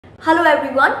Hello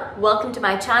everyone, welcome to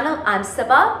my channel. I'm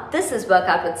Sabah. This is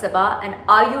Workout with Sabah, and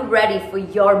are you ready for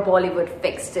your Bollywood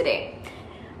fix today?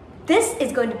 This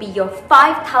is going to be your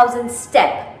 5,000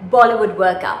 step Bollywood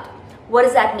workout. What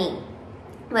does that mean?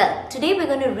 Well, today we're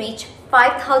going to reach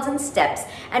 5,000 steps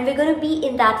and we're going to be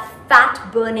in that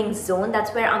fat burning zone.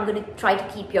 That's where I'm going to try to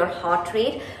keep your heart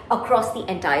rate across the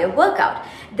entire workout.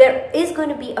 There is going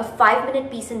to be a 5-minute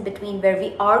piece in between where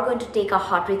we are going to take our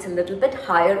heart rates a little bit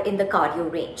higher in the cardio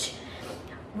range.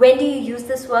 When do you use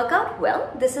this workout? Well,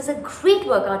 this is a great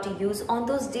workout to use on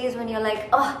those days when you're like,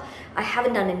 oh, I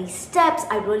haven't done any steps.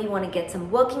 I really want to get some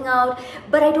working out,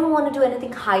 but I don't want to do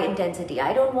anything high intensity.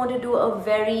 I don't want to do a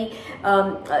very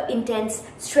intense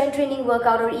strength training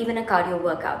workout or even a cardio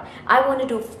workout. I want to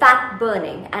do fat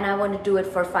burning and I want to do it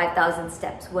for 5,000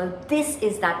 steps. Well, this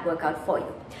is that workout for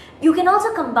you. You can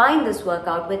also combine this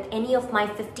workout with any of my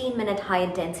 15-minute high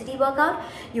intensity workout.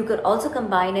 You could also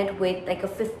combine it with like a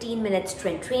 15-minute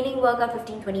strength training workout,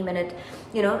 15-20 minute,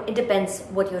 it depends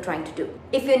what you're trying to do.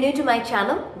 If you're new to my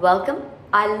channel, welcome.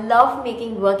 I love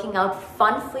making working out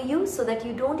fun for you so that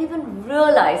you don't even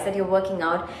realize that you're working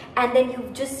out and then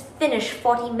you just finish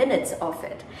 40 minutes of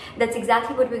it. That's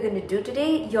exactly what we're going to do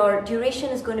today. Your duration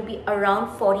is going to be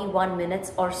around 41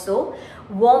 minutes or so.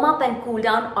 Warm up and cool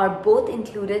down are both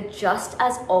included just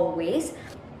as always.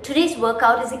 Today's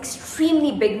workout is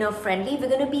extremely beginner friendly. We're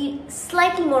going to be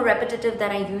slightly more repetitive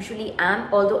than I usually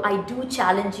am, although I do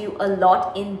challenge you a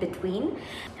lot in between.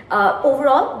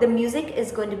 Overall, the music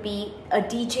is going to be a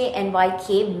DJ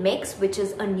NYK mix, which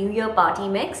is a New Year party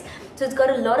mix. So it's got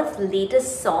a lot of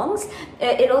latest songs.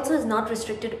 It also is not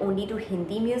restricted only to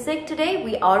Hindi music today.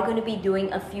 We are going to be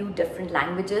doing a few different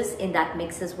languages in that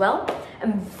mix as well.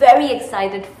 I'm very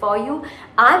excited for you.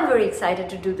 I'm very excited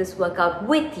to do this workout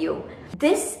with you.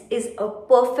 This is a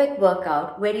perfect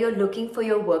workout where you're looking for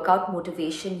your workout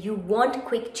motivation. You want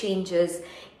quick changes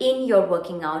in your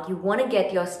working out. You want to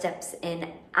get your steps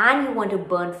in and you want to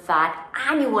burn fat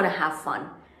and you want to have fun.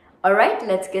 All right,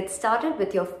 let's get started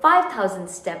with your 5,000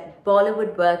 step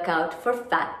Bollywood workout for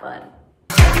fat burn.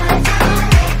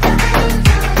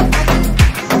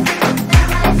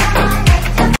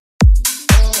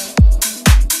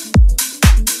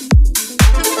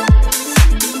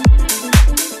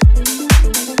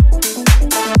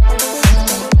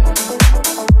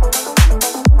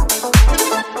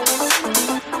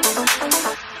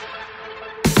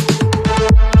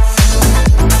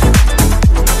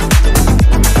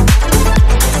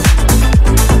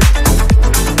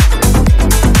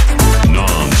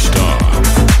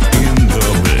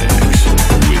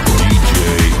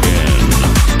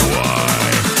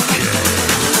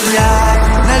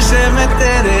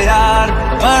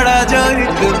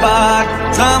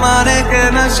 ज़माने के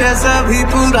नशे सभी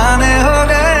पुराने हो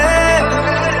गए।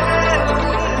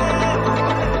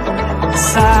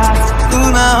 साथ तू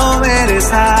ना हो मेरे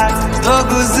साथ तो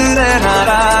गुजरे ना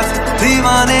रात,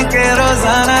 दीवाने के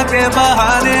रोजाना के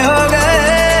बहाने हो गए।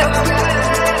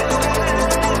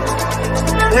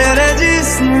 तेरे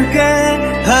जिस्म के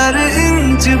हर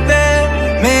इंच पे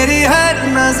मेरी हर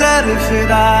नजर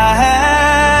फिदा है।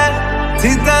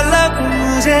 थी तलब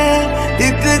मुझे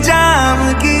एक जाम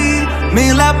की,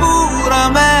 मिला पूरा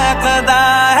मैं कदा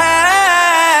है।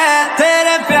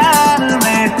 तेरे प्यार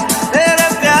में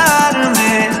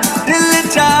दिल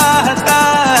चाहता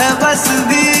है बस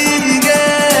भीगे।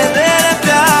 तेरे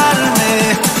प्यार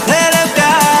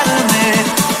में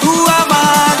हुआ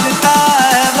मांगता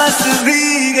है बस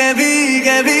भीगे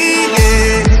भीगे भीगे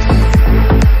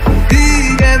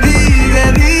भीगे भीगे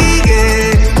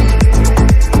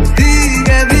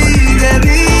भीगे भीगे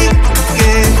भीगे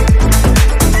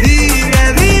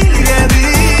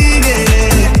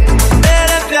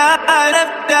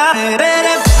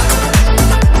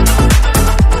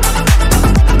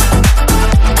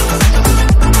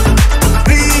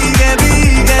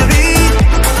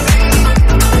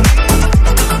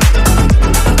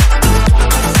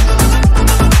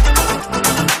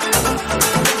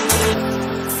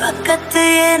फकत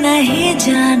ये नहीं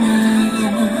जाना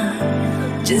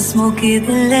जिस्मों की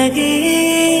दिल लगी,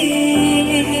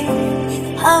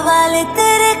 हवाले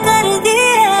तेरे कर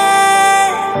दिए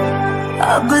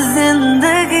अब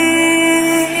जिंदगी।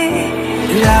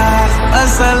 यार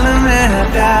असल में है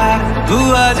प्यार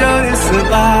हुआ जो इस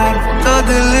बार, तो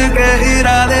दिल के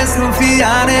इरादे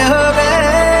सूफियाने हो गए।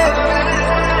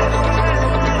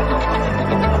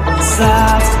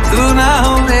 साथ तू ना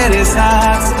हो मेरे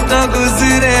साथ तो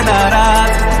गुजरे ना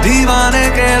रात, दीवाने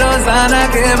के रोजाना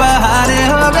के बहाने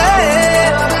हो गए।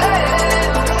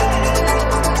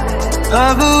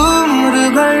 अब उम्र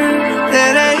भर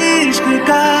तेरे इश्क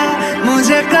का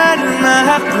मुझे करना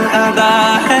हक अदा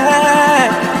है।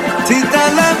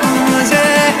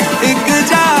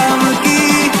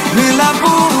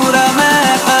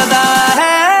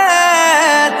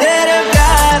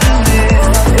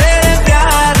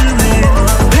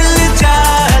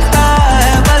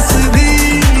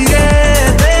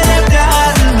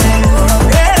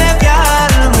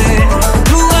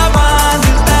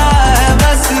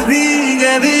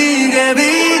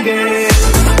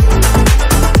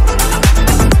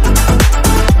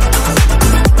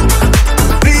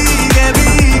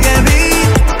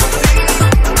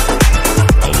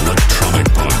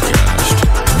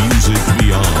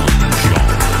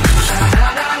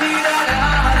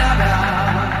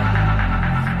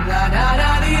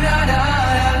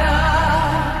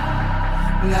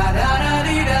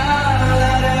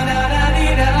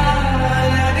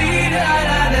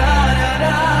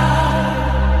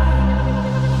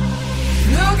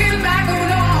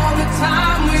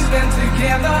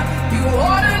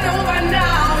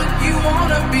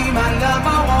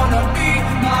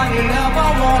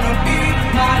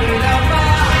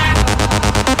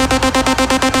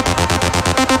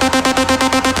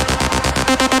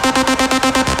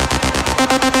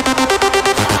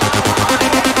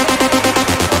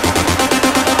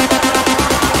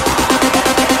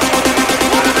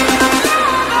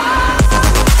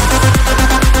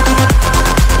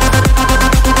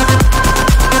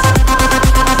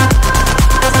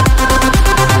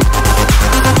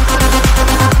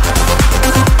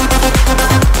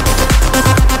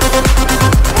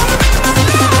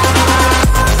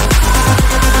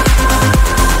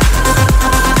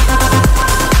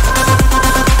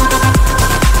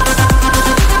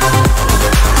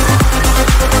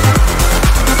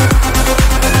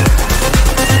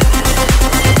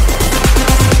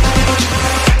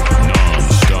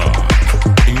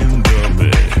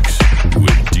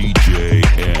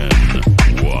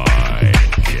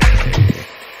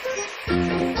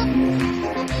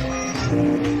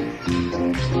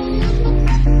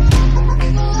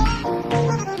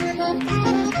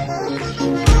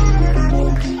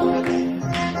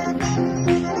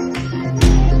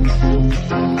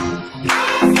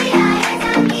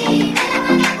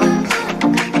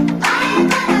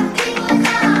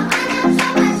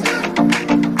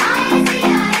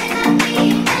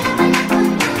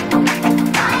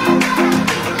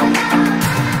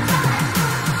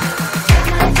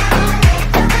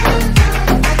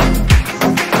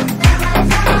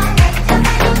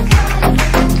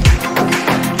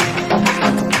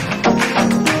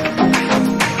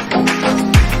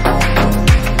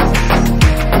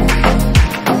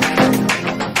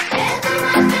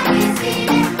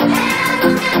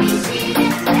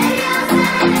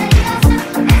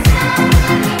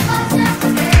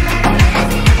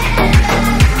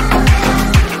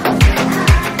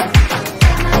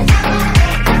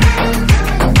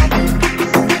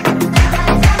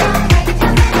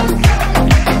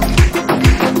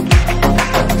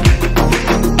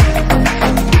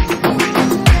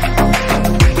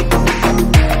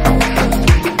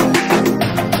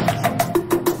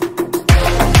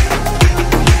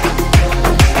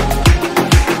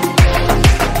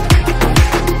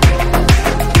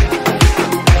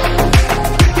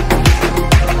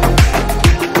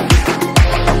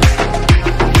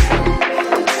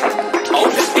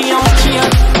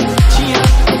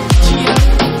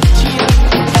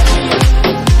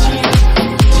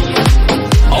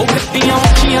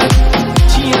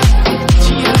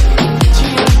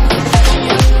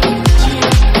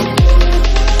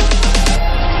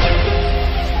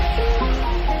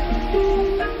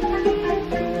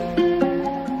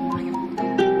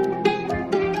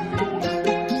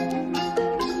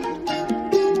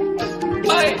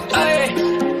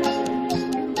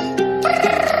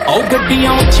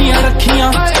 ਗੱਡੀਆਂ ਉੱਚੀਆਂ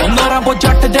ਰੱਖੀਆਂ ਨਾਰਾ ਬੋ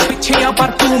ਜੱਟ ਦੇ ਪਿੱਛੇ ਆ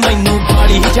ਪਰ ਤੂੰ ਮੈਨੂੰ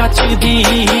ਬਾਲੀ ਜੱਚਦੀ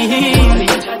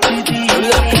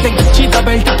ਲੱਕ ਤੇ ਗੁੱਚੀ ਦਾ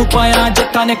ਬੈਲਟ ਤੂੰ ਪਾਇਆ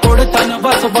ਜੱਟਾਂ ਨੇ ਕੋੜਤਾ ਨਾ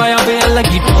ਬਸ ਪਾਇਆ ਵੇ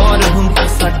ਲੱਗੀ ਟੋਰ ਹੁੰਦੀ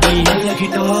ਸਾਡੀ ਲੱਗੀ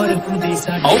ਟੋਰ ਹੁੰਦੀ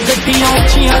ਸਾਡੀ ਉਹ ਗੱਡੀਆਂ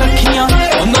ਉੱਚੀਆਂ ਰੱਖੀਆਂ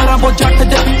ਨਾਰਾ ਬੋ ਜੱਟ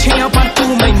ਦੇ ਪਿੱਛੇ ਆ ਪਰ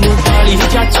ਤੂੰ ਮੈਨੂੰ ਬਾਲੀ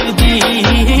ਜੱਚਦੀ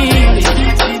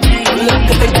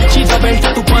ਲੱਕ ਤੇ ਗੁੱਚੀ ਦਾ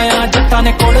ਬੈਲਟ ਤੂੰ ਪਾਇਆ ਜੱਟਾਂ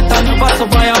ਨੇ ਕੋੜਤਾ ਨਾ ਬਸ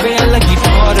ਪਾਇਆ ਵੇ ਲੱਗੀ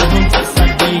ਟੋਰ ਹੁੰਦੀ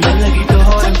ਸਾਡੀ ਲੱਗੀ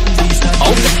ਟੋਰ ਹੁੰਦੀ ਸਾਡੀ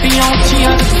ਉਹ ਗੱਡੀਆਂ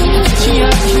ਉੱਚੀਆਂ ਉੱਚੀਆਂ ਉੱਚੀਆਂ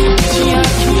ਉੱਚੀਆਂ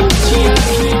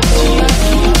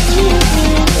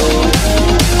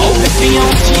oh, ਗੱਡੀਆਂ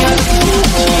ਉੱਚੀਆਂ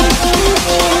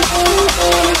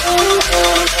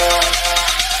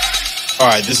All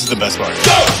right, this is the best part.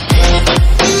 Go!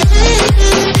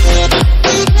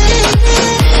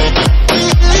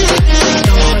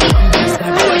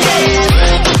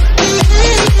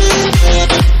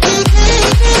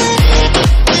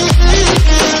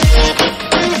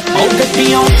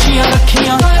 ਗੱਡੀਆਂ ਉੱਚੀਆਂ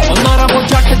ਰੱਖੀਆਂ ਨਾਰਾ ਬੋ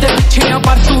ਜੱਟ ਦੇ ਪਿੱਛੇ ਆ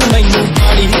ਪਰ ਤੂੰ ਮੈਨੂੰ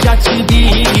ਬਾਲੀ ਜੱਚਦੀ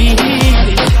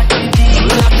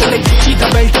ਲੱਕ ਤੇ ਗੁੱਚੀ ਦਾ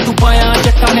ਬੈਲਟ ਤੂੰ ਪਾਇਆ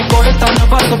ਜੱਟਾਂ ਨੇ ਕੋੜਤਾ ਨਾ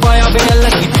ਬਸ ਪਾਇਆ ਵੇ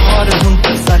ਲੱਗੀ ਟੋਰ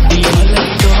ਹੁੰਦੀ ਸਾਡੀ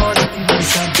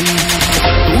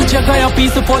ਤੂੰ ਜਗ੍ਹਾ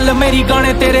ਪੀਸ ਫੁੱਲ ਮੇਰੀ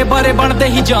ਗਾਣੇ ਤੇਰੇ ਬਾਰੇ ਬਣਦੇ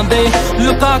ਹੀ ਜਾਂਦੇ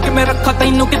ਲੁਕਾ ਕੇ ਮੈਂ ਰੱਖਾ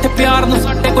ਤੈਨੂੰ ਕਿਤੇ ਪਿਆਰ ਨੂੰ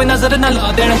ਸਾਡੇ ਕੋਈ ਨਜ਼ਰ ਨਾ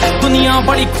ਲਾ ਦੇਣ ਦੁਨੀਆ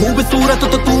ਬੜੀ ਖੂਬਸੂਰਤ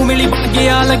ਤੇ ਤੂੰ ਮਿਲੀ ਬਣ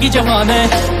ਗਿਆ ਲੱਗੀ ਜਹਾਨ ਹੈ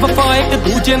ਵਫਾ ਇੱਕ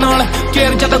ਦੂਜੇ ਨਾਲ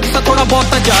ਕੇਰ ਜਦ ਗੁੱਸਾ ਥੋੜਾ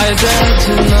ਬਹੁਤ ਜਾਇਜ਼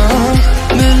ਹੈ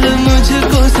मिल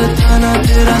मुझको सताना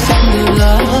तेरा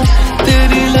संगला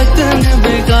तेरी लत ने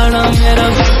बिगाड़ा मेरा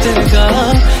बचेगा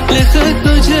लिख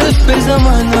तुझे पे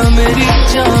जमाना मेरी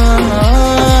जान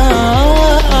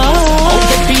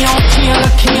ਗੱਡੀਆਂ ਉੱਚੀਆਂ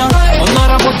ਰੱਖੀਆਂ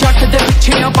ਨਾਰਾ ਬੋ ਜੱਟ ਦੇ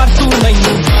ਪਿੱਛੇ ਆ ਪਰ ਤੂੰ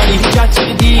ਮੈਨੂੰ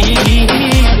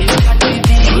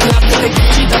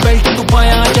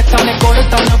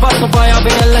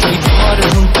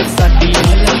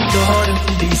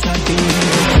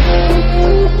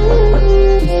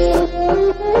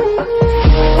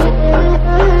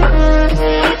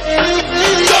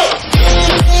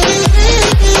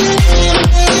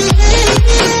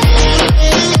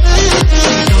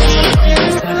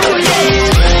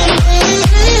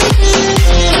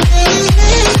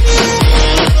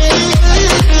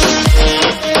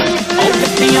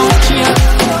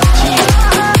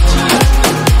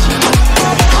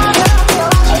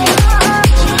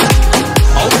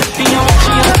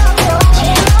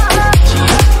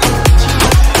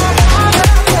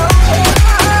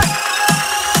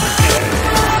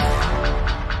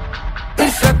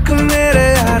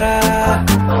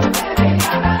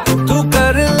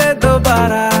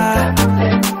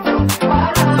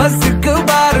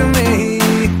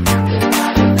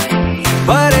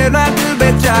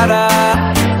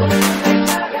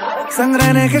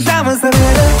मिलने के शाम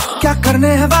सवेरे, क्या करने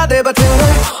हैं वादे बतेरे,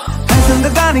 है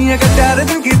जिंदगानी है कट्यारे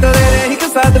दिन की तो तेरे ही के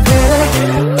साथ फेरे।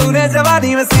 तूने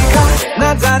जवानी में सीखा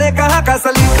ना जाने कहाँ का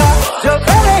सलीका, जो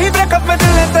पहले ही ब्रेकअप में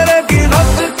दिल ने तेरे की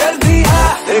वक्त कर दिया।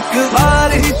 एक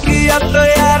बार ही किया तो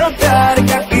यारो प्यार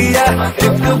क्या किया,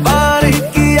 एक बार ही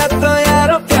किया तो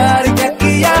यारो प्यार क्या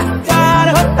किया। प्यार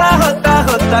होता होता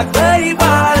होता कई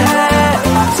बार है,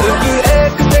 सिर्फ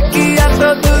एक पे किया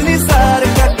तो दिल निसार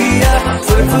क्या किया,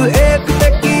 सिर्फ एक पे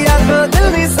किया तो दिल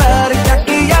निसार क्या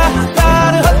किया।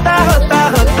 प्यार होता होता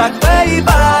होता कई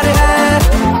बार है,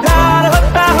 प्यार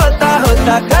होता होता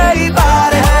होता कई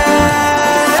बार है।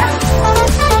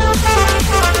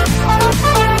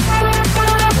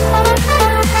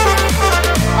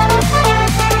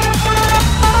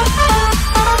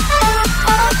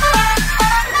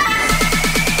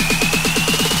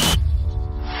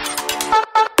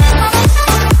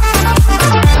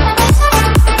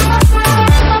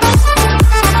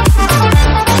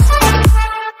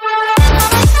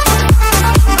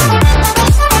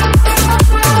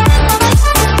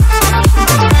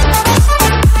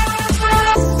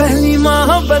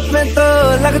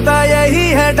 लगता यही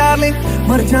है डार्लिंग,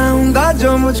 मर जाऊंगा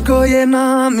जो मुझको ये ना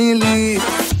मिली।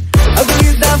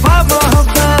 अगली दफा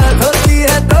मोहब्बत होती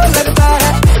है तो लगता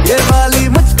है ये वाली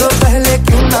मुझको पहले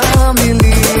क्यों ना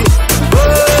मिली। वो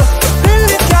दिल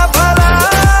क्या भला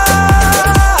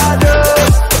जो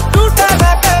टूटा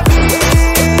ना कभी,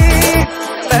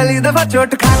 पहली दफा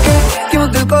चोट खाके क्यों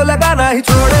दिल को लगाना ही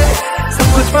छोड़े।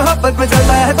 सब कुछ मोहब्बत में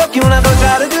चलता है तो क्यों ना दो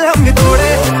चार दिल हम भी तोड़े।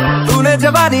 तूने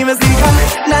जवानी में सीखा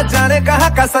न जाने कहाँ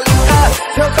का सलीका,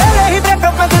 जो पहले ही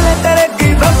ब्रेकअप में दिल ने तेरे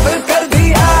की वक्त कर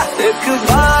दिया। एक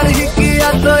बार ही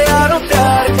किया तो यारो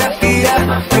प्यार क्या किया,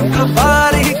 एक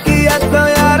बार ही किया तो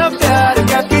यारो प्यार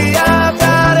क्या किया।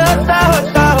 प्यार होता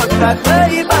होता होता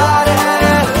कई बार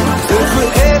है,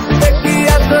 सिर्फ एक पे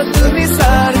किया तो दिल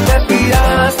निसार क्या किया,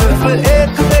 सिर्फ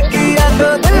एक पे किया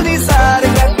तो दिल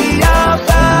निसार क्या किया।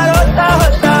 प्यार होता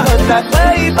होता होता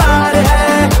कई बार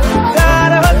है,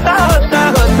 प्यार होता होता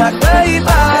होता कई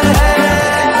बार है।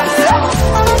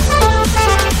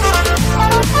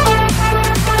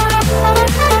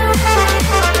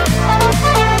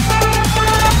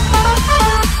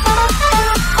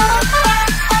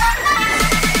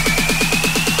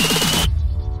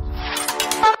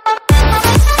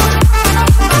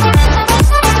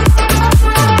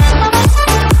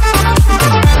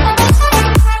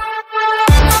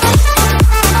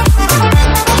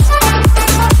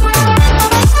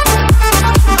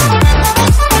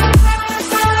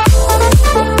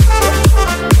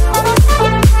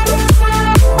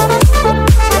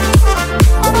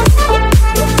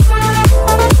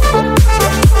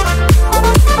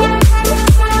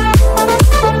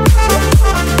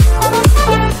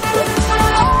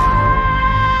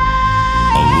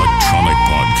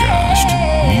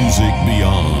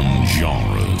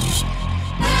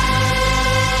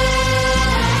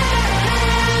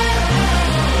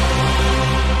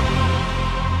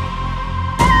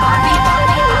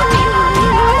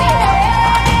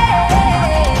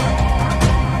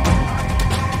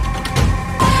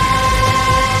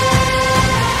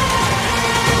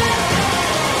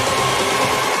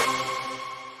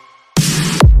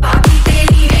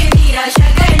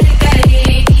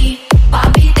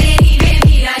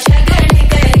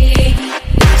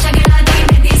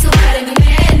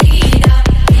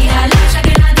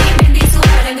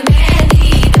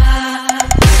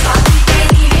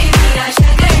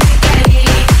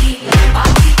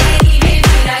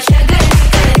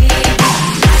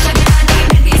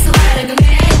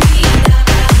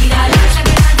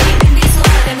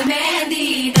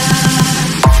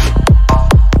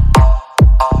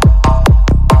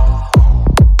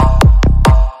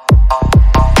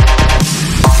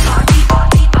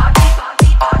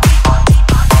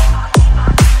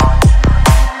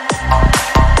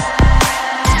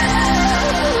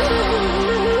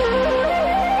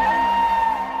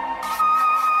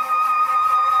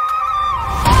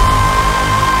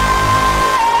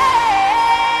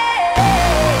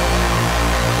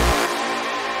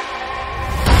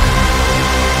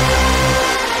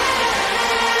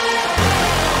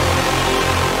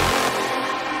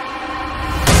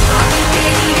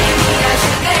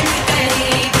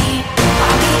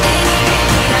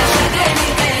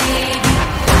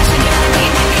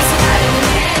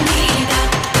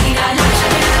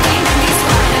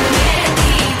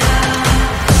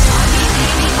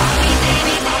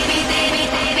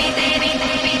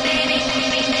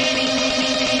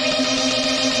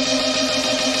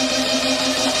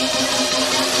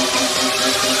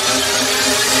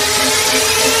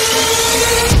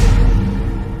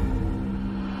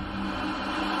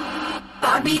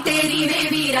 भाभी तेरी वे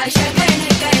वीरा शगन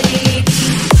करेगी,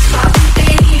 भाभी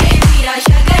तेरी वे वीरा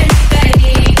शगन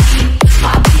करेगी,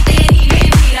 भाभी तेरी वे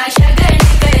वीरा शगन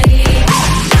करेगी।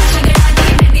 शगना दी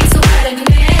मेहंदी सुहारन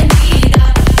मेहंदी दा,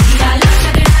 वीरा ला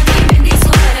शगना दी मेहंदी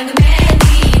सुहारन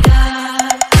मेहंदी दा।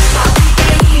 भाभी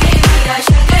तेरी वे वीरा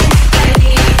शगन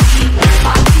करेगी,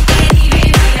 भाभी तेरी वे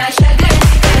वीरा शगन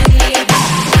करेगी।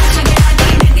 शगना दी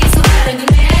मेहंदी सुहारन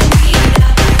मेहंदी दा,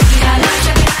 वीरा ला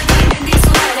शगना दी मेहंदी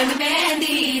सुहारन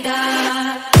मेहंदी दा।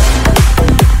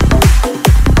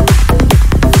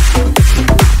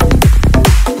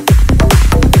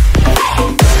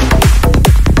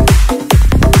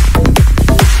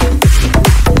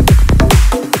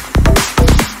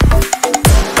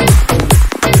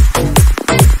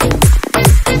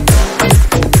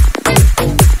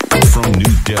 From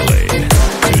New Delhi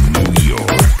to New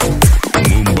York,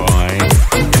 Mumbai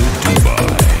to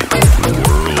Dubai,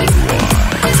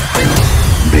 worldwide.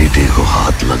 बेटे को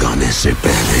हाथ लगाने से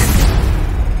पहले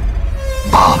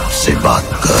बाप से बात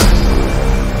कर।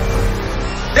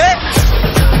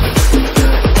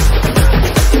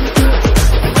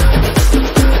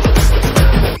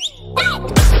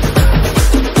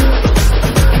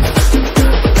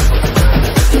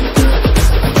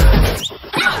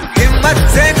 हिम्मत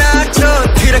से नाचो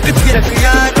थिरक थिरक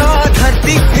यारो,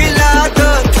 धरती हिला दो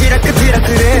थिरक थिरक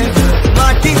रे।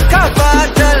 माटी का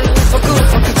बादल फक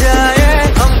फक जाए,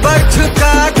 अंबर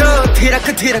झुका दो थिरक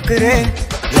थिरक रे।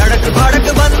 लड़क भड़क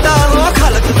बनता हो,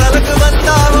 खलक तलक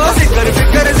बनता हो, फिकर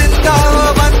फिकर जिंदा हो,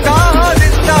 बनता हो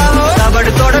जिंदा हो। तबड़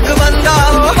तोड़क बनता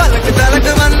हो, पलक तलक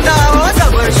बनता हो,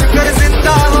 सबर शुकर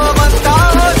जिंदा हो, बनता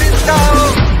हो जिंदा हो।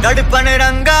 धड़पन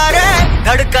रंगारे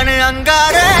धड़कन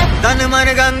अंगारे, तन मन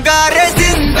गंगारे,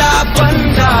 जिंदा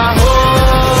बंदा हो।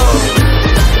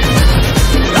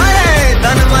 अरे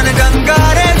तन मन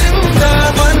गंगारे, जिंदा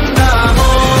बंदा हो।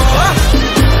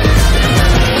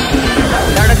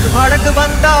 धड़क भड़क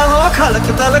बनता हो, खलक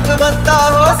तलक बनता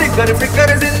हो, फिकर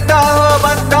फिकर जिंदा हो,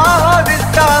 बनता हो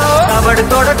जिंदा हो। तबड़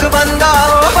तोड़क बनता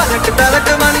हो, पलक तलक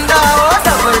बनता हो,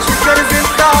 सबर शुकर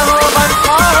जिंदा हो,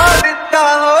 बनता हो जिंदा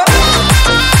हो।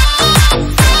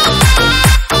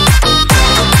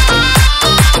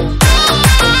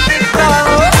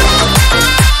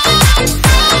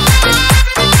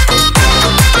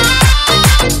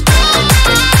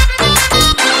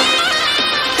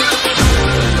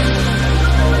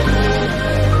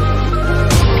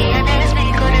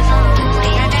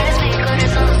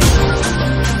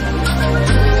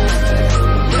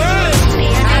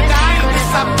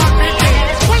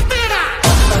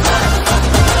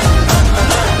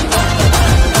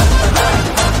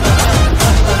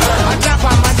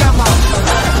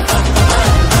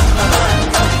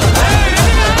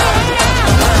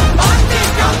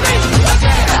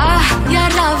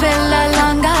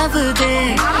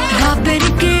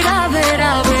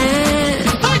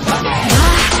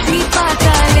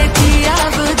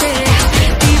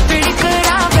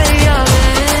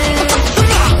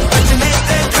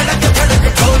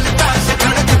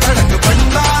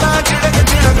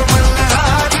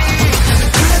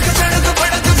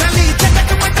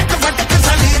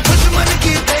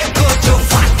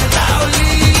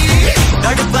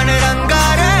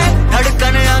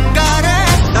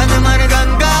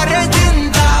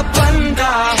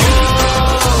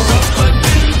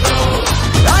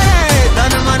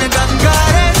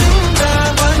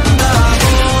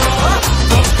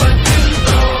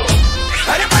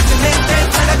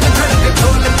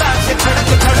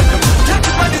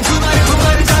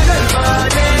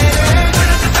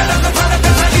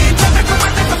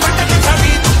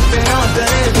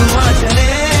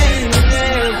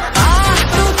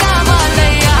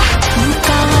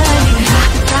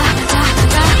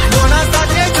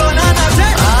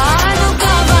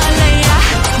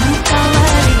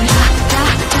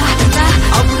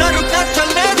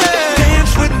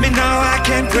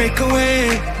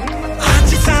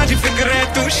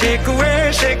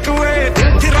 shake away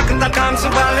दिल रखता डांस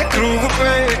वाले ग्रूव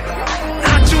पे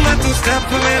नाचू मैं तू स्टेप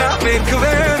मेरा फेक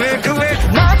वे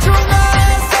नाचू मैं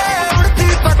ऐसे उड़ती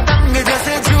पतंग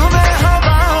जैसे झूमे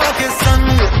हवाओं के संग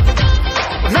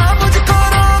ना मुझको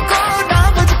रोको ना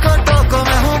मुझको टोको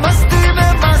मैं हूँ मस्ती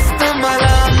में मस्त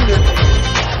मलंग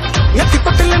यति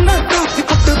पटल ना टूटी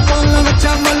पट पाला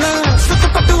बच्चा मला सुत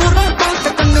पट उड़ा पाट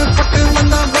कन्न पट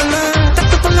वंदा बला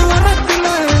तट पलवा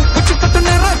रखना कुछ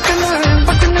पटने रखना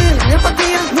पटने ये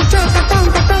पतिया मुझे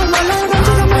कटा मला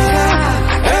रंग मेरा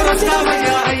ए वस्ता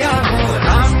भैया या हो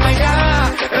राम भैया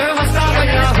ए वस्ता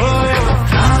भैया हो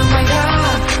राम भैया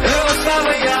ए वस्ता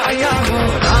भैया या हो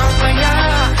राम भैया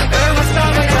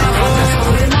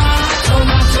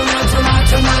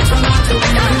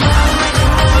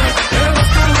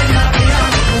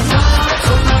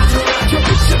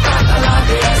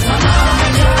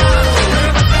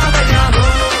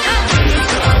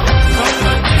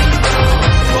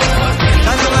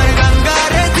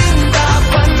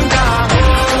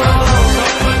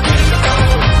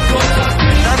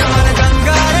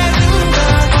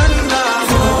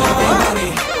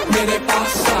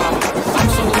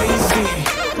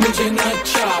DJ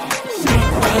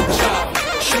NYK,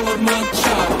 शोर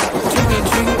मचा, take a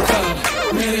drink कर,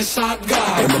 मेरे साथ गा।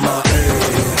 इनमा ए,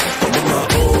 इनमा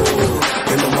ओ,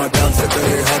 इनमा डांस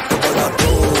करे हाथ बढ़ा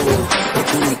दो,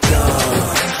 तू क्या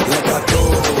लगा दो,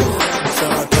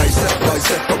 सारा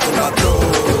ट्राइसेप पकड़ा दो।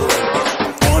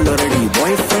 Already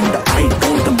boyfriend, I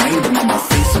don't mind mama,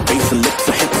 face, face, lips,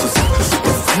 hips,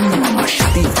 super fine mama,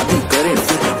 शादी वादी करे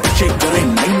फिर बच्चे करे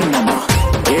नहीं mama,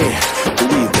 तू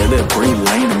भी दे दे थोड़ी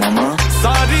लाइन mama।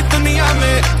 सारी दुनिया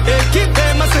में एक ही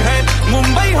फेमस है,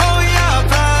 मुंबई हो या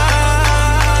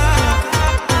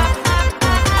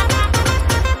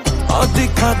और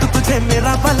दिखा दूं तुझे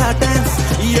मेरा वाला डांस,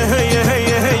 यह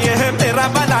मेरा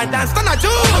वाला डांस तो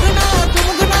नाचो।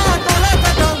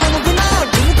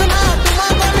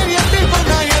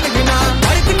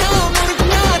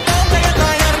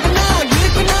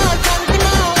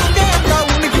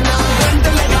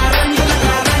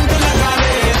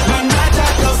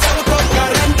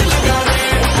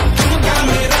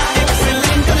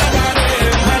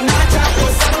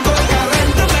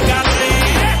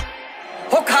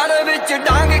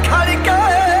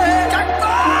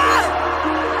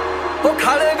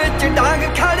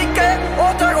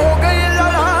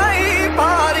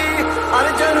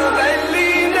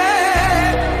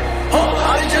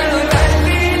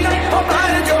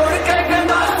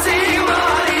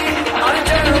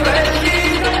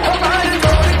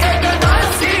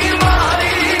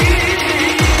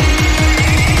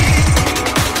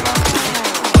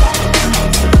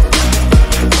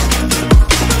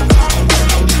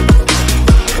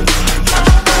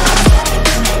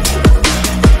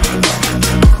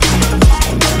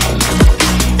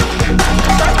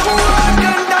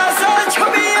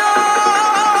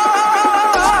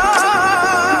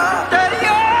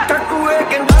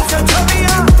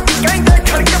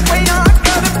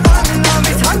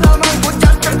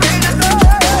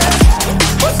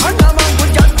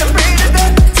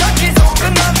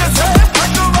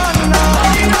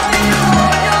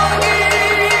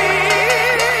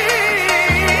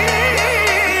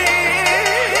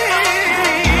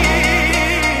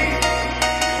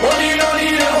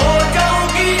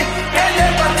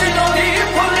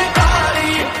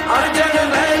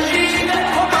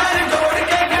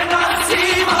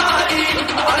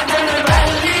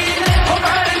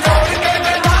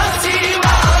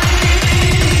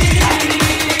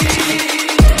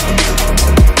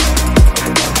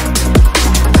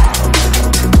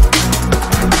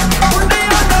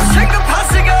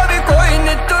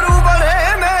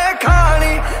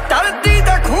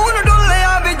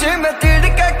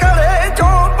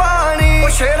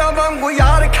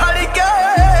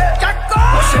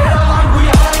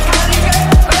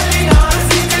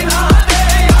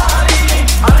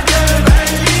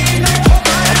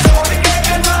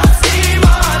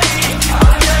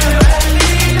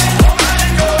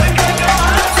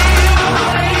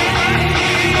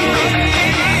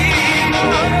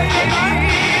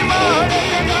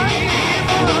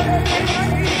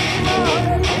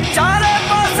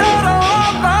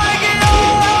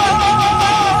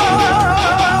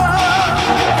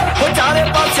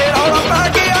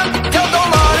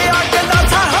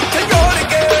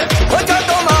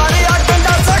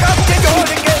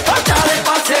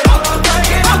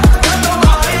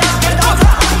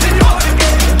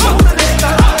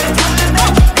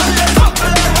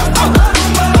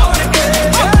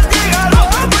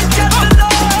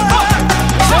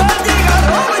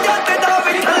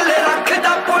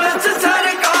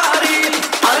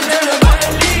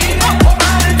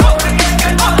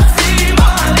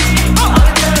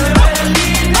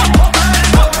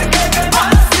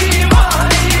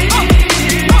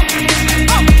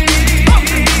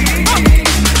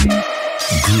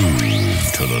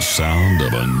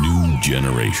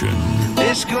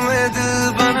 इश्क में दिल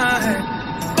बना है,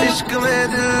 इश्क में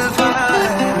दिल बना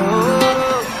है,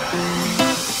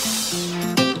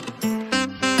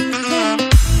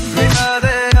 मिला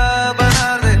दे या बना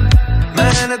दे,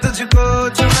 मैंने तुझको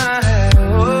चुना है।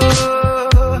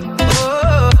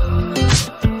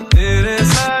 तेरे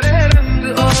सारे रंग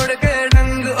ओढ़ के,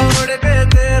 डंग ओढ़ के,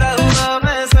 तेरा हुआ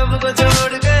मैं सबको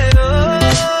छोड़ के।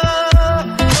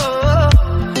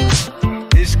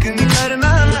 इश्क नहीं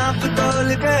करना नाप तोल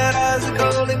के, राज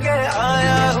खोल के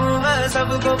आया हूँ मैं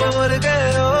सबको बोल के।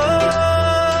 ओ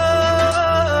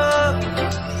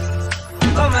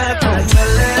मैं तो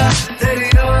चलिया तेरी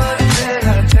ओर,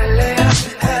 तेरा चलिया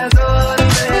है जोर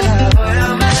तेरा, होया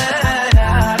मैं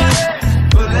यार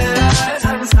भूलिया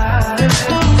संसार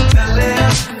में। चलिया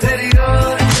तेरी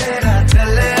ओर, तेरा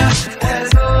चलिया है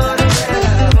जोर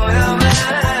तेरा, होया मैं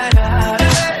यार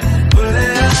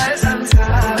भूलिया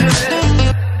संसार में।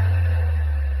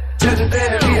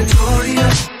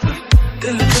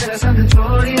 तेरे संग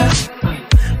छोड़िया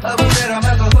अब तेरा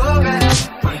मैं तो हो गया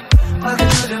आगे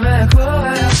तुझे मैं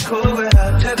खो गया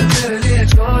जब तेरे लिए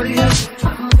छोड़िया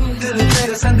दिल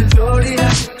तेरे संग छोड़िया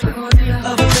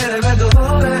अब तेरे मैं तो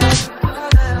हो गया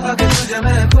आगे तुझे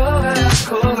मैं खो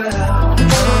गया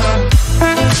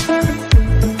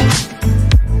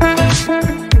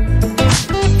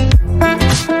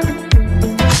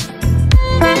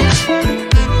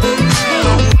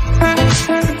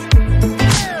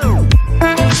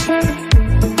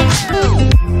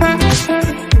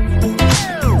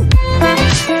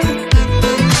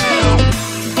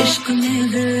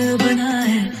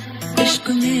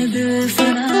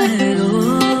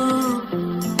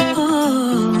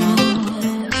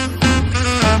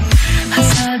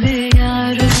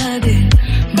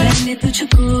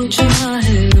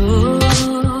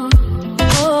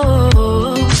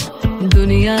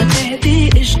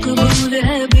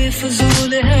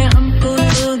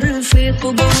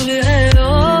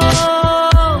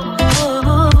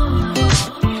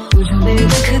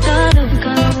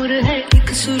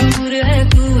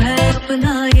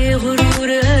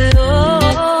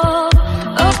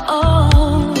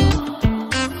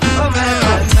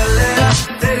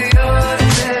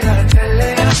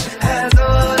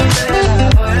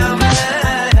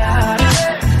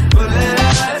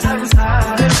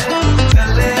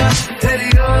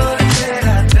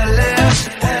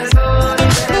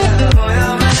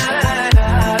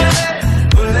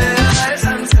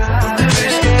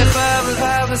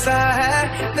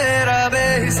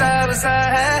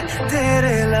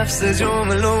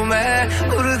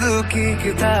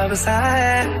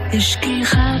इश्क़ी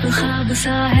ख्वाब ख्वाब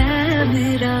सा है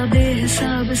मेरा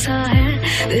बेहिसाब सा है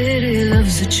तेरे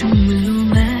लफ्ज़ चुम लूं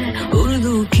मैं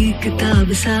उर्दू की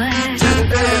किताब सा है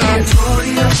तेरे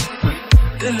छोड़िया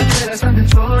दिल तेरे संग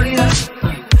छोड़िया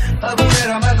अब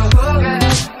तेरा मैं तो हो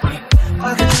गया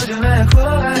आगे तुझे मैं खो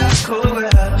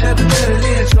गया जब तेरे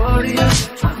लिए छोड़िया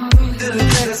दिल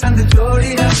तेरे संग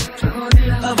छोड़िया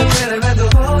अब तेरे मैं तो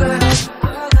हो गया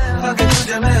आगे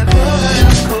तुझे मैं खो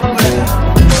गया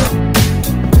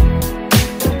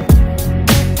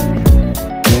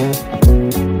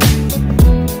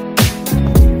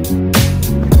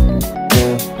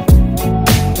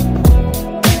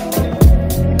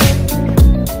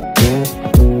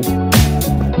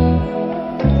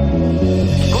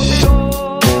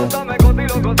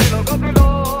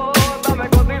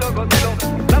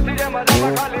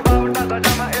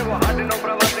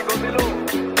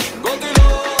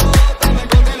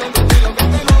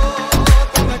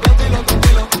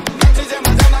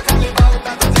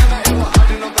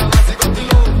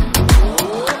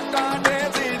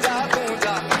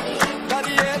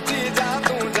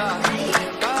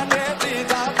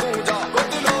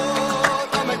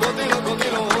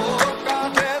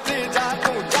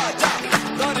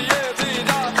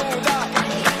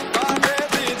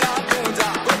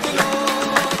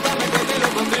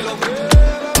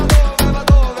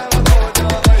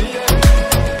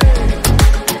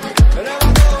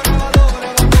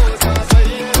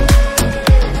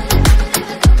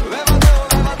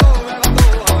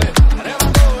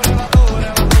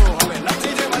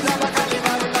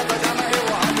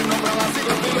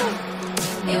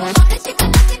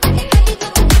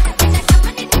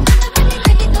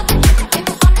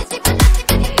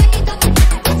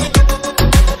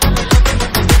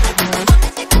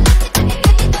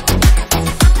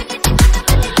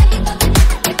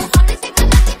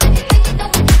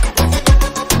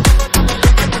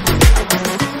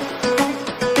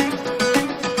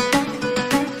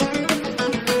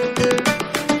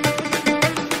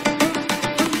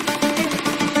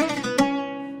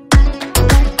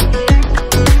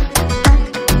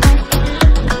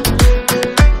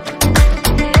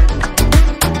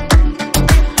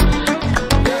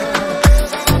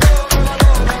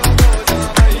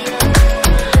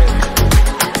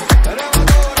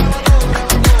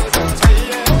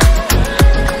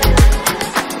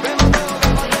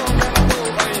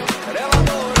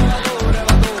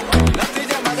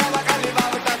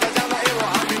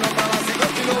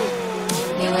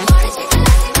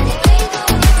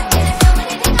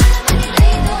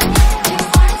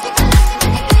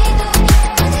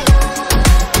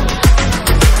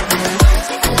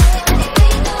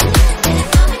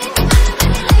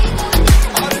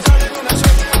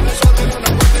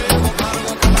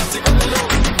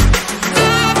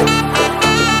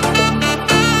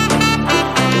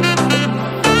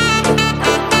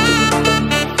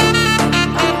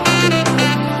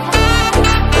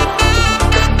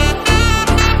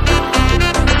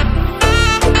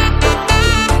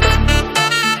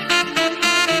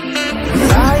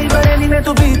में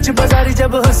तू बीच बाजारी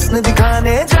जब हुस्न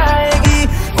दिखाने जाएगी,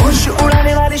 होश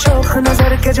उड़ाने वाली शौक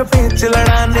नजर के जो पेच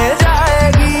लड़ाने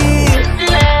जाएगी।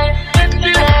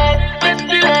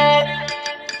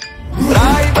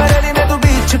 रायबरेली में तू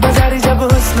बीच बाजारी जब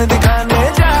हुस्न दिखाने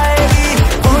जाएगी,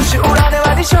 होश उड़ाने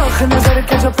वाली शौक नजर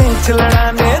के जो पेच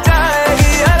लड़ाने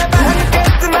जाएगी। अरे बहन के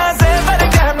इतना ज़ेवर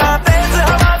कहना, तेज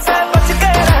हवा से बच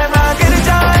के रहना, गिर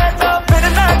जाए तो फिर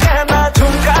ना कहना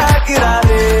झुमका गिरा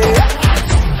दे।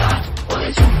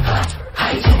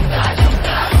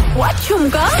 What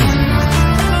झुमका?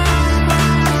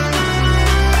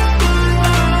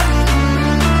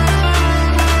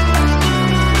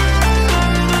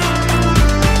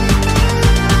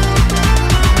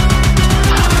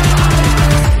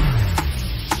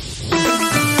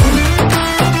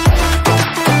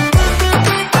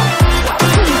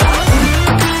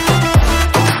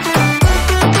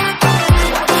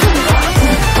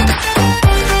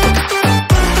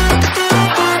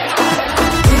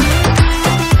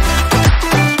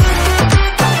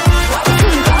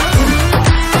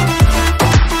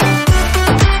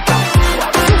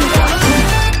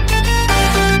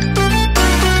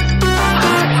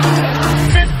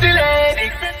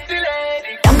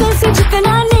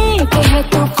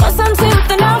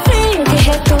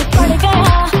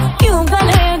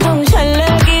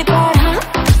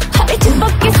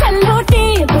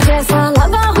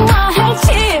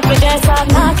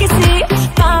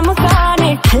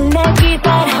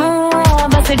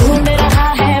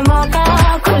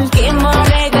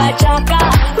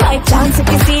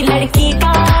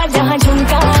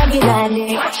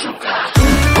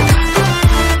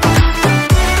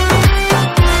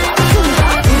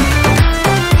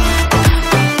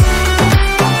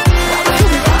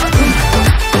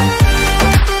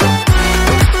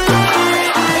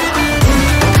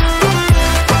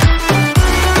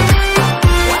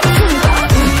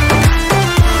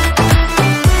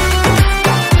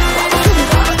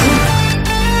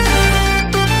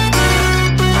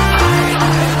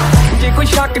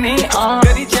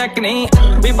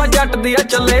 जट दिया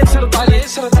चले सरताली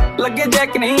लगे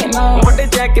जैक नहीं बड़े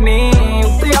चेक नहीं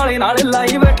उत्ते वाले नाल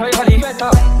लाई बैठा यारी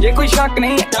जे कोई शक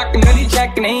नहीं मेरी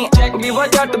चेक नहीं बीबा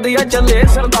जट दिया चले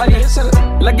सरताली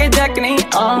लगे जैक नहीं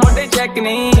बड़े चेक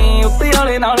नहीं उत्ते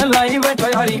वाले नाल लाई बैठा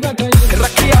यारी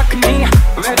रखी अख नहीं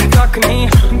मेरी कख नहीं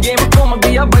गेम घूम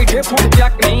दिया बैठे फोन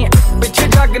जक नहीं पिछे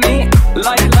जग नहीं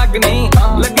लाई लग नहीं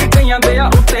लगी कईयां दिया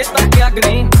उत्ते तक अग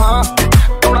नहीं हाँ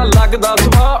थोड़ा लगदा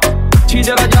सुभा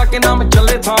जरा जाके नाम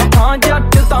चले था हाँ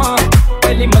जट ता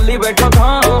पहली मल्ली बैठा था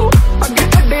अगे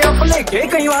छड़े अपने के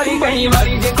कई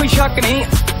बारी जे कोई शक नहीं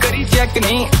करी चेक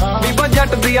नहीं बीबा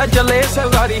जट दिया चले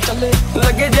सरदारी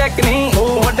लगे जैक नहीं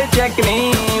बड़े चेक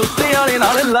नहीं उत्ते वाले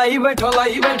नाल लाई बैठा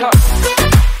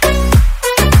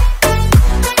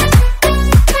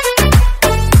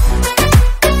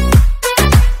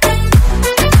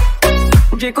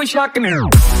जे कोई शक नहीं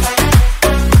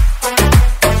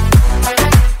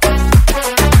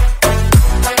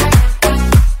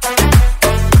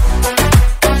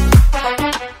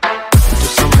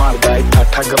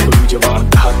गबरू जवान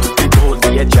था तू बोल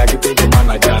दिया जग ते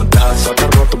जमाना जानता सदर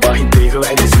रुतबा ही देख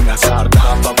वैली सीना सारदा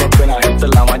बाबा बिना हित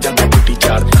लावा जांदा कुटी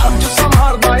चारदा जो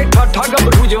संभारदा है ठाठा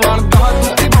गबरू जवान था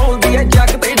तू बोल दिया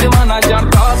जग ते जमाना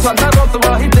जानता सदर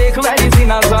रुतबा ही देख वैली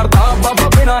सीना सारदा बाबा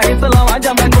बिना हित लावा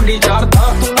जांदा कुटी चारदा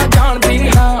तू ना जानदी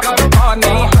कारोबार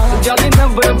नहीं जल्दी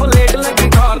नंबर प्लेट लगी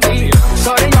कार दी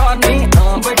सारे यार नहीं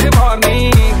बैठे बाहर नहीं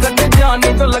कदे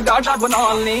जानी तो लगा डा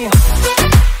बनालनी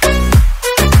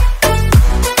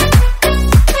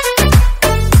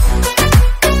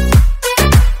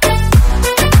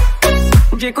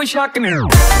जे कोई शक नहीं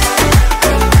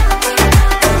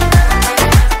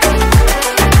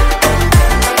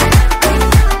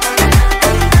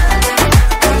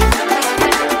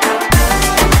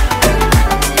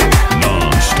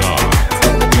Non-stop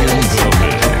in the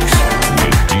mix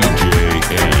with DJ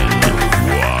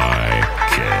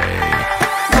NYK.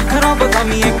 अखरों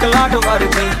बदामी एक लाट वार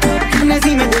गई किन्ने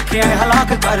सी में देखे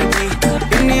हलाक कर गई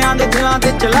इन्ने आंदे दिलां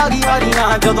ते चला गई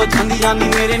वारियां जदों छंदी जांदी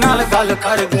मेरे नाल गल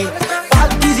कर गई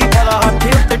जी भला हाथे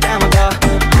उत्ते टाइम दा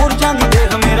मुर जांदी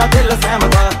देख मेरा दिल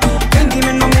सहमदा कहंदी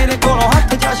मैनू मेरे कोलों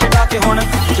हथ जा छड़ा के हुण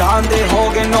जांदे हो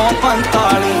गए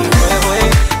 9:45 होए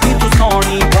नी तू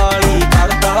सोनी वाली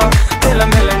करदा दिल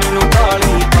मिलने नू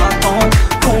काली बातों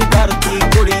तू करदी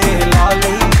कुड़िए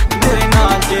लाली मेरे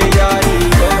नाल जे यारी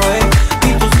होए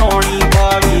नी तू सोनी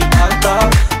वाली करदा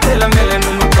दिल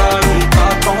मिलने नू काली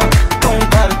बातों तू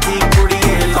करदी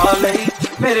कुड़िए लाली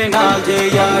मेरे नाल जे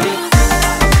यारी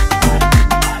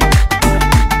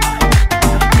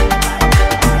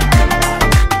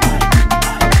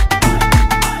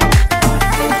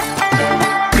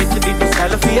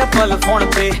ਵੱਲ ਫੋਨ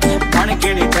ਤੇ ਬਣ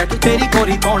ਕੇ ਨੇ ਟੈਟੂ ਤੇਰੀ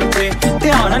ਕੋਰੀ ਕੌਣ ਤੇ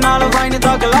ਧਿਆਨ ਨਾਲ ਵਾਈਨ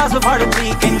ਦਾ ਗਲਾਸ ਫੜ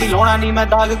ਪੀ ਕਹਿੰਦੀ ਲਾਉਣਾ ਨਹੀਂ ਮੈਂ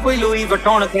ਦਾਗ ਕੋਈ ਲੂਈ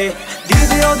ਵਟਾਉਣ ਤੇ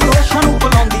ਦੀਦੀ ਉਹਦੀ ਹੋਸ਼ਾਂ ਨੂੰ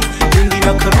ਭੁਲਾਉਂਦੀ ਜਿੰਦੀ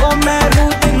ਨਖਰੋ ਮੈਂ ਰੂ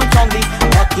ਤੈਨੂੰ ਚਾਹੁੰਦੀ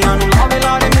ਬਾਕੀਆਂ ਨੂੰ ਲਾਵੇ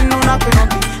ਲਾੜੇ ਮੈਨੂੰ ਨਾ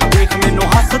ਕਰਾਉਂਦੀ ਦੇਖ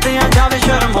ਮੈਨੂੰ ਹੱਸਦਿਆਂ ਜਾਵੇ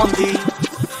ਸ਼ਰਮ ਆਉਂਦੀ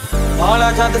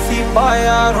ਆਲਾ ਜਦ ਸੀ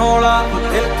ਪਾਇਆ ਰੋਲਾ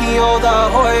ਦਿਲ ਕੀ ਉਹਦਾ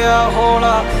ਹੋਇਆ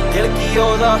ਹੌਲਾ ਦਿਲ ਕੀ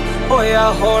ਉਹਦਾ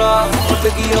ਹੋਇਆ ਹੌਲਾ ਉੱਡ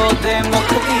ਗਈ ਉਹਦੇ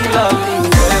ਮੁੱਖ ਦੀ ਲਾਲੀ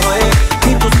ਹੋਏ ਹੋਏ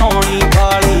ਨੀ ਤੂੰ ਸੋਹਣੀ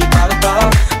ਵਾਲੀ ਕਰਦਾ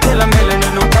ਦਿਲ ਮਿਲਣ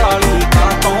ਨੂੰ ਢਾਲੀ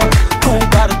ਕਾਤੋਂ ਤੂੰ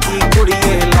ਕਰਦੀ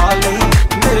ਕੁੜੀਏ ਲਾ ਲਈ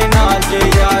ਮੇਰੇ ਨਾਲ ਜੇ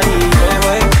ਯਾਰੀ ਹੋਏ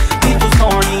ਹੋਏ ਨੀ ਤੂੰ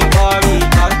ਸੋਹਣੀ ਵਾਲੀ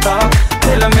ਕਰਦਾ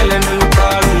ਦਿਲ ਮਿਲਣ ਨੂੰ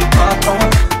ਢਾਲੀ ਕਾਤੋਂ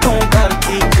ਤੂੰ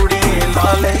ਕਰਦੀ ਕੁੜੀਏ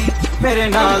ਲਾ ਲਈ ਮੇਰੇ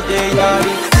ਨਾਲ ਜੇ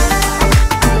ਯਾਰੀ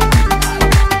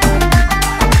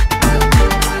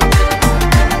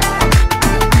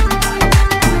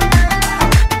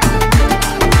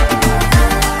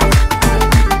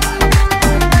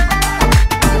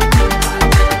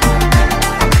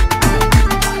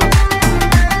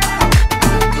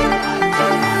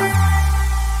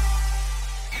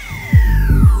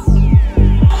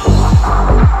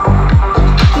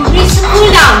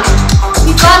Cool-down.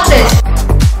 You got this.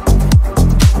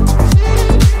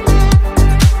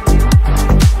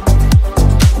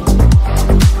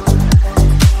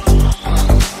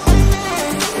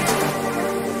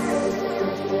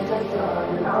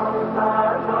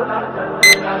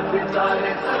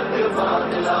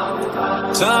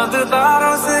 चांद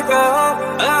तारों से कहो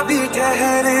अभी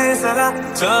ठहरे जरा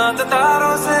चांद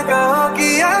तारों से कहो कि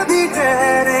अभी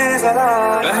ठहरे जरा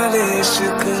पहले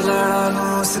इश्क लड़ा लूं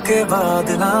उसके बाद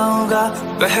लाऊंगा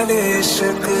पहले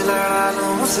इश्क लड़ा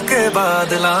लूं उसके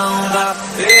बाद लाऊंगा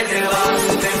तेरे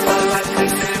वास्ते पलक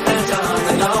से मैं जान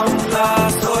लाऊंगा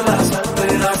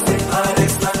 16-17 सितारे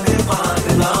संग बांध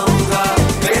लाऊंगा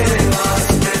तेरे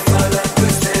वास्ते पलक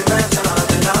से मैं जान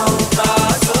लाऊंगा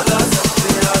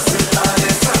 16-17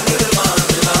 सितारे संग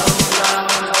बांध लाऊंगा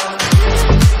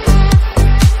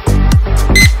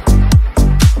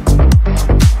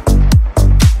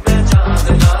मैं जान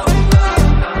लाऊंगा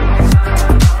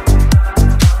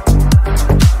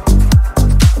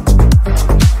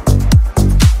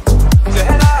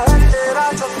चेहरा है तेरा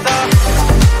चंदा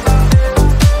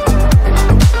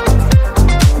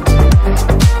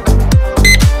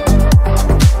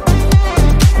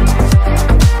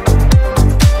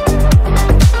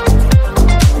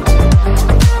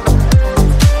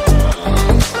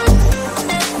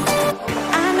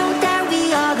I know that we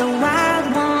are the wild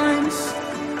ones.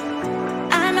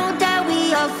 I know that we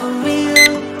are for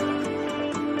real.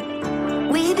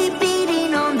 We be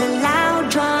beating on the loud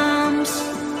drums.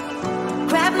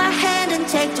 Grab my hand and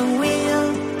take the wheel.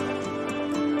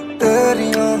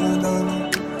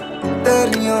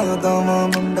 तेरियां यादां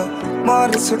मुंडा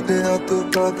मार सुटिया तू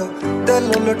कादा दिल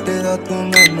लुटिया तू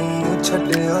मैनू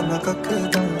छड्डिया ना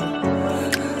कखदा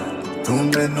तू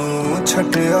मैनू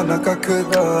छड्डिया ना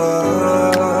कखदा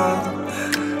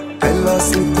पहला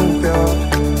सी तू प्यार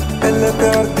पहले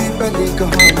प्यार दी पहली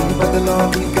कहानी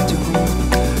बदलावी किंज हूं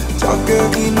जागे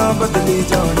भी ना बदली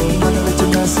जानी मन विच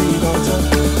मैं सी राजा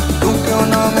तू क्यों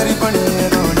ना मेरी बनी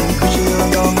रानी खुशियां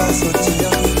दा मैं सोचिया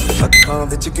ਅੱਖਾਂ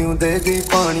ਵਿੱਚ ਕਿਉਂ ਦੇ ਗਈ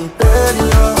ਪਾਣੀ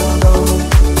ਤੇਰੀਆਂ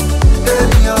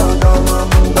ਦਾਵਾਂ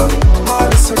ਮੁੰਡਾ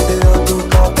ਮਾਰ ਸੁੱਟਿਆ ਤੂੰ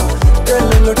ਕਾਦਾ ਦਿਲ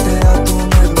ਲੁੱਟਿਆ ਤੂੰ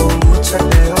ਮੈਨੂੰ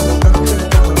ਛੱਡਿਆ ਨਾ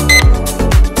ਕੱਖਦਾ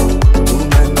ਤੂੰ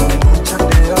ਮੈਨੂੰ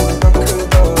ਛੱਡਿਆ ਨਾ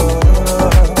ਕੱਖਦਾ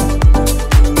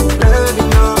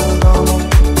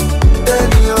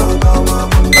ਤੇਰੀਆਂ ਦਾਵਾਂ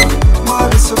ਮੁੰਡਾ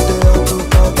ਮਾਰ ਸੁੱਟਿਆ ਤੂੰ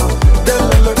ਕਾਦਾ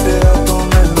ਦਿਲ ਲੁੱਟਿਆ ਤੂੰ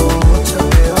ਮੈਨੂੰ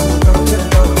ਛੱਡਿਆ ਨਾ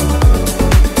ਕੱਖਦਾ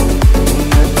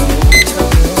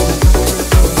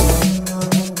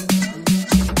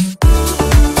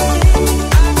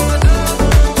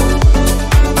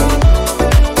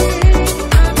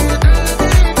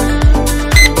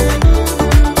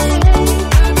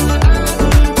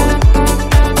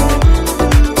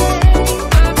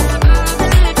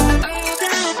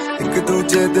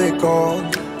ਦੂਜੇ ਦੇ ਕੋਲ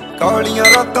ਕਾਲੀਆਂ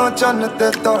ਰਾਤਾਂ ਚੰਨ ਤੇ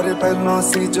ਤਾਰੇ ਪਹਿਲਾਂ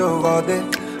ਸੀ ਜੋ ਵਾਦੇ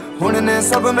ਹੁਣ ਨੇ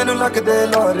ਸਭ ਮੈਨੂੰ ਲੱਗਦੇ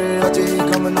ਲਾਰੇ ਅਜੇ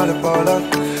ਗਮ ਨਾਲ ਪਾਲਾ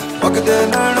ਵਗਦੇ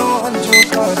ਨੈਣੋਂ ਹੰਝੂ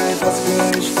ਖਾਰੇ ਫਸ ਗਏ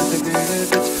ਇਸ਼ਕ ਦੇ ਗੇੜੇ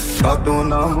ਵਿੱਚ ਕਾਦੋਂ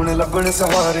ਨਾ ਹੁਣ ਲੱਭਣ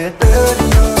ਸਹਾਰੇ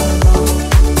ਤੇਰੀਆਂ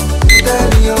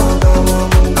ਦਾਵਾਂ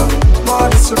ਮੁੰਡਾ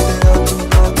ਮਾਰ ਸੁੱਟਿਆ ਤੂੰ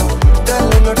ਕਾਦਾ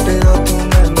ਦਿਲ ਲੁੱਟਿਆ ਤੂੰ